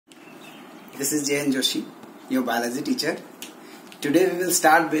This is Jayan Joshi, your biology teacher. Today we will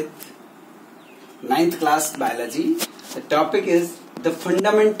start with 9th class biology. The topic is the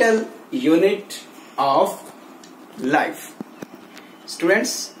fundamental unit of life.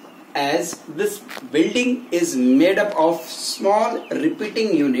 Students, as this building is made up of small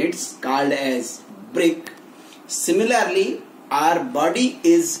repeating units called as brick, similarly our body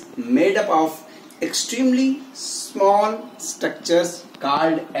is made up of extremely small structures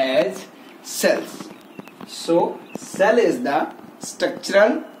called as cells. So cell is the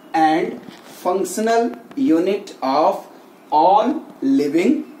structural and functional unit of all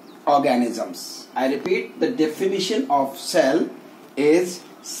living organisms. I repeat, the definition of cell is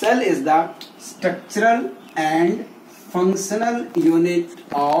the structural and functional unit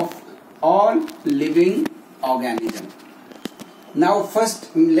of all living organisms. Now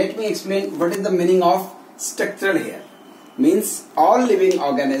first let me explain what is the meaning of structural here. Means all living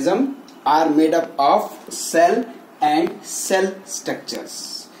organisms are made up of cell and cell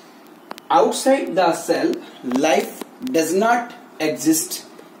structures. Outside the cell, life does not exist,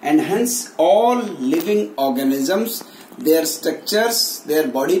 and hence all living organisms, their structures, their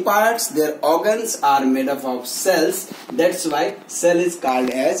body parts, their organs are made up of cells. That's why cell is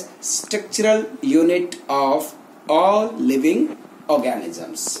called as structural unit of all living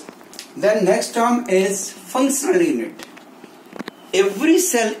organisms. The next term is functional unit. Every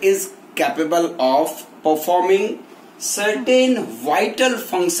cell is capable of performing certain vital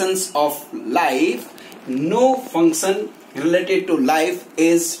functions of life. No function related to life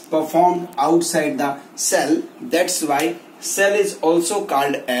is performed outside the cell. That's why cell is also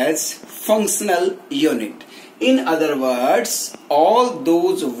called as functional unit. In other words, all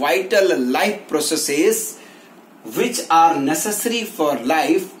those vital life processes which are necessary for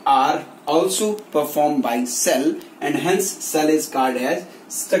life are also performed by cell, and hence cell is called as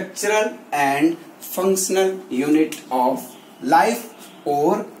structural and functional unit of life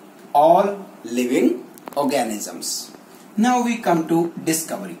or all living organisms. Now we come to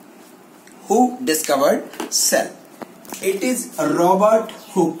discovery. Who discovered cell? It is Robert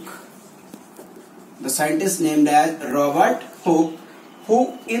Hooke, the scientist named as Robert Hooke,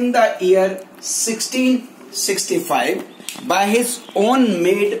 who in the year 1665 by his own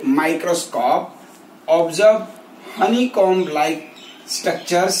made microscope observed honeycomb-like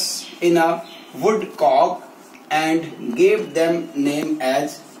structures in a woodcock and gave them name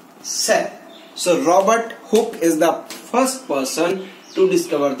as cell. So Robert Hooke is the first person to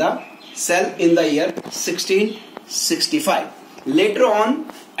discover the cell in the year 1665. Later on,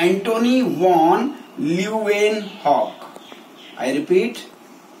 Antony von Leeuwenhoek. I repeat,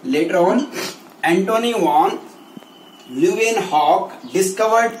 later on, Antony von Leeuwenhoek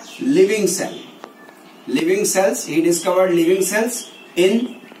discovered living cell. Living cells, he discovered living cells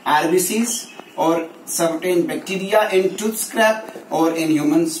in RBCs or certain bacteria in tooth scrap or in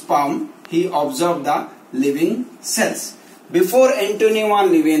human sperm. He observed the living cells. Before Antony von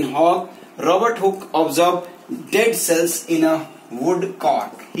Leeuwenhoek, Robert Hooke observed dead cells in a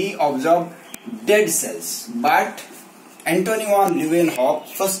woodcock. He observed dead cells, but Antony von Leeuwenhoek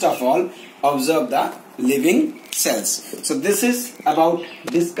first of all observed the living cells. So this is about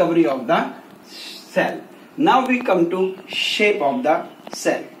discovery of the cell. Now we come to shape of the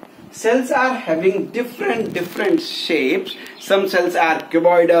cell. Cells are having different shapes. Some cells are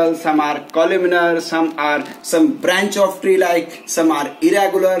cuboidal, some are columnar, some branch of tree like, some are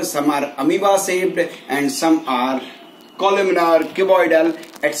irregular, some are amoeba shaped, and some are columnar, cuboidal,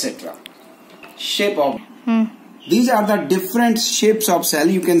 etc. Shape of These are the different shapes of cell.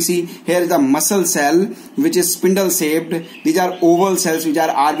 You can see here is the muscle cell which is spindle shaped. These are oval cells which are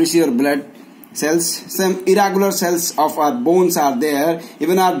RBC or blood cells. Some irregular cells of our bones are there.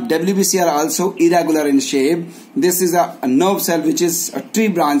 Even our WBC are also irregular in shape. This is a nerve cell which is a tree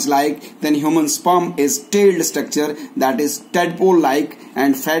branch like. Then human sperm is tailed structure, that is tadpole like,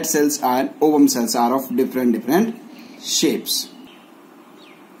 and fat cells are ovum cells are of different shapes.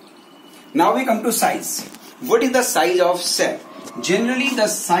 Now we come to size. What is the size of cell? Generally the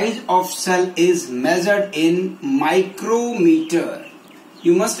size of cell is measured in micrometer.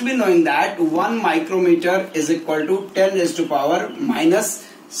 You must be knowing that 1 micrometer is equal to 10 raised to power minus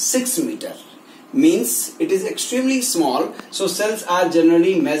 6 meter. Means it is extremely small. So cells are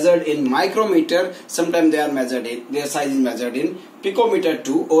generally measured in micrometer. Sometimes their size is measured in picometer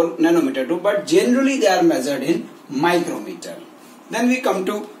 2 or nanometer 2, but generally they are measured in micrometer. Then we come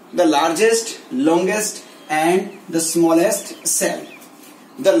to the largest, longest and the smallest cell.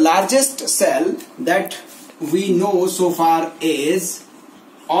 The largest cell that we know so far is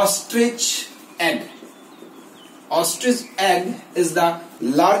ostrich egg. Ostrich egg is the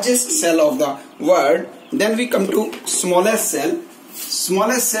largest cell of the world. Then we come to smallest cell.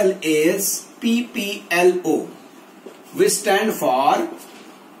 Smallest cell is PPLO, which stand for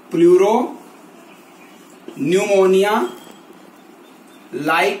pleuro pneumonia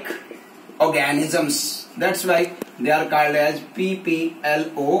like organisms. That's why they are called as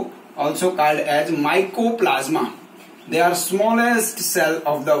PPLO, also called as mycoplasma. They are smallest cell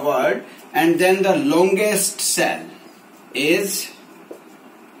of the world. And then the longest cell is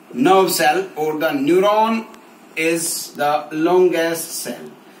nerve cell, or the neuron is the longest cell.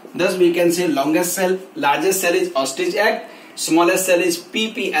 Thus we can say longest cell, largest cell is ostrich egg, smallest cell is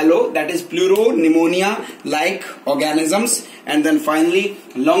PPLO, that is pleuro pneumonia like organisms, and then finally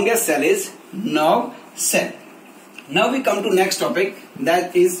longest cell is nerve cell. Now we come to next topic,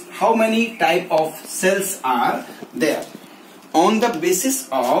 that is how many type of cells are there. On the basis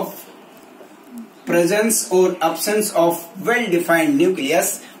of presence or absence of well-defined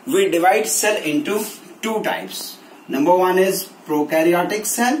nucleus, we divide cell into two types. Number one is prokaryotic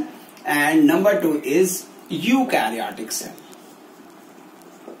cell and number two is eukaryotic cell.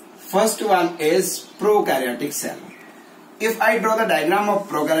 First one is prokaryotic cell. If I draw the diagram of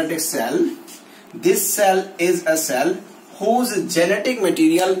prokaryotic cell, this cell is a cell whose genetic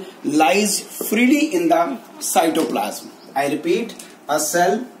material lies freely in the cytoplasm. I repeat, a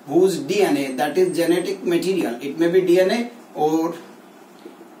cell whose DNA, that is genetic material, it may be DNA, or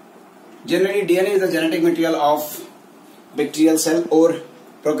generally DNA is the genetic material of bacterial cell or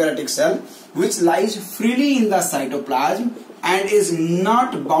prokaryotic cell, which lies freely in the cytoplasm and is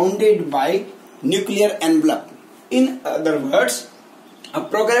not bounded by nuclear envelope. In other words, a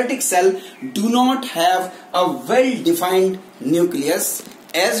prokaryotic cell do not have a well-defined nucleus,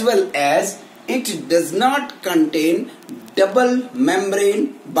 as well as it does not contain double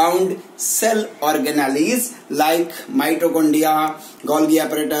membrane bound cell organelles like mitochondria, Golgi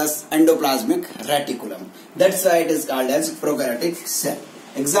apparatus, endoplasmic reticulum. That's why it is called as prokaryotic cell.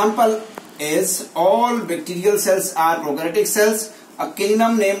 Example is all bacterial cells are prokaryotic cells. A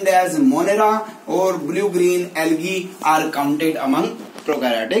kingdom named as Monera or blue-green algae are counted among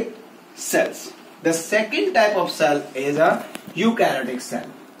prokaryotic cells. The second type of cell is a eukaryotic cell.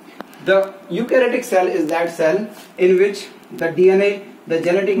 The eukaryotic cell is that cell in which the DNA, the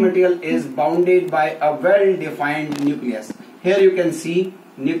genetic material, is bounded by a well-defined nucleus. Here you can see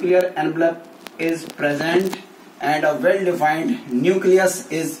nuclear envelope is present and a well-defined nucleus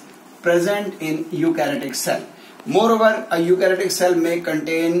is present in eukaryotic cell. Moreover, a eukaryotic cell may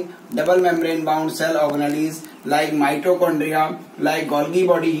contain double membrane bound cell organelles like mitochondria, like Golgi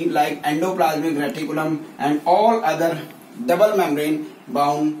body, like endoplasmic reticulum, and all other double membrane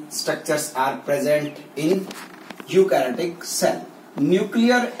bound structures are present in eukaryotic cell.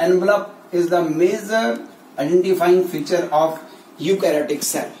 Nuclear envelope is the major identifying feature of eukaryotic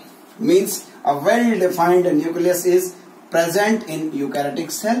cell. Means a well-defined nucleus is present in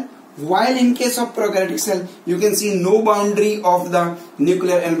eukaryotic cell, while in case of prokaryotic cell you can see no boundary of the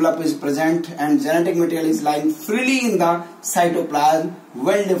nuclear envelope is present and genetic material is lying freely in the cytoplasm.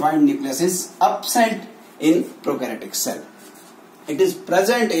 Well-defined nucleus is absent in prokaryotic cell. It is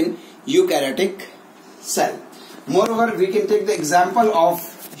present in eukaryotic cell. Moreover, we can take the example of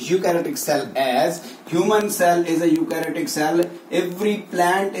eukaryotic cell as human cell is a eukaryotic cell, every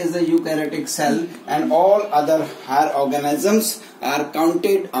plant is a eukaryotic cell, and all other higher organisms are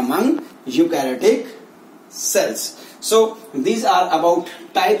counted among eukaryotic cells. So these are about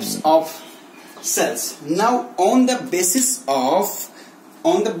types of cells. Now on the basis of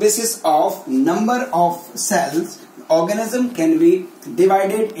number of cells, organism can be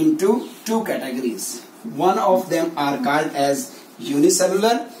divided into two categories. One of them are called as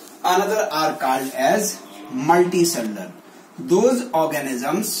unicellular, another are called as multicellular. Those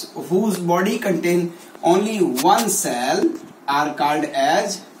organisms whose body contain only one cell are called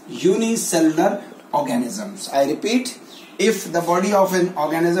as unicellular organisms. I repeat, if the body of an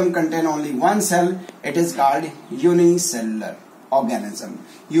organism contain only one cell, it is called unicellular organism.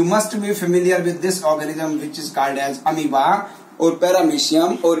 You must be familiar with this organism, which is called as amoeba or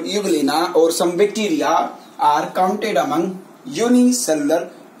paramecium or euglena or some bacteria are counted among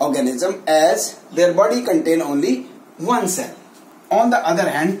unicellular organism as their body contain only one cell. On the other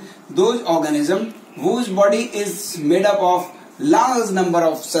hand, those organisms whose body is made up of large number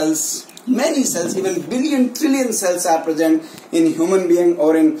of cells, many cells, even billion trillion cells are present in human being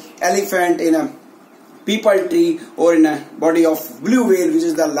or in elephant, in a peepal tree, or in a body of blue whale, which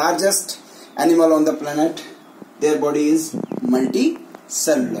is the largest animal on the planet. Their body is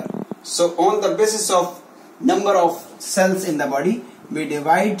multicellular. So on the basis of number of cells in the body, we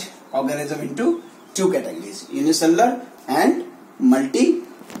divide organism into two categories, unicellular and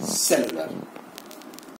multicellular.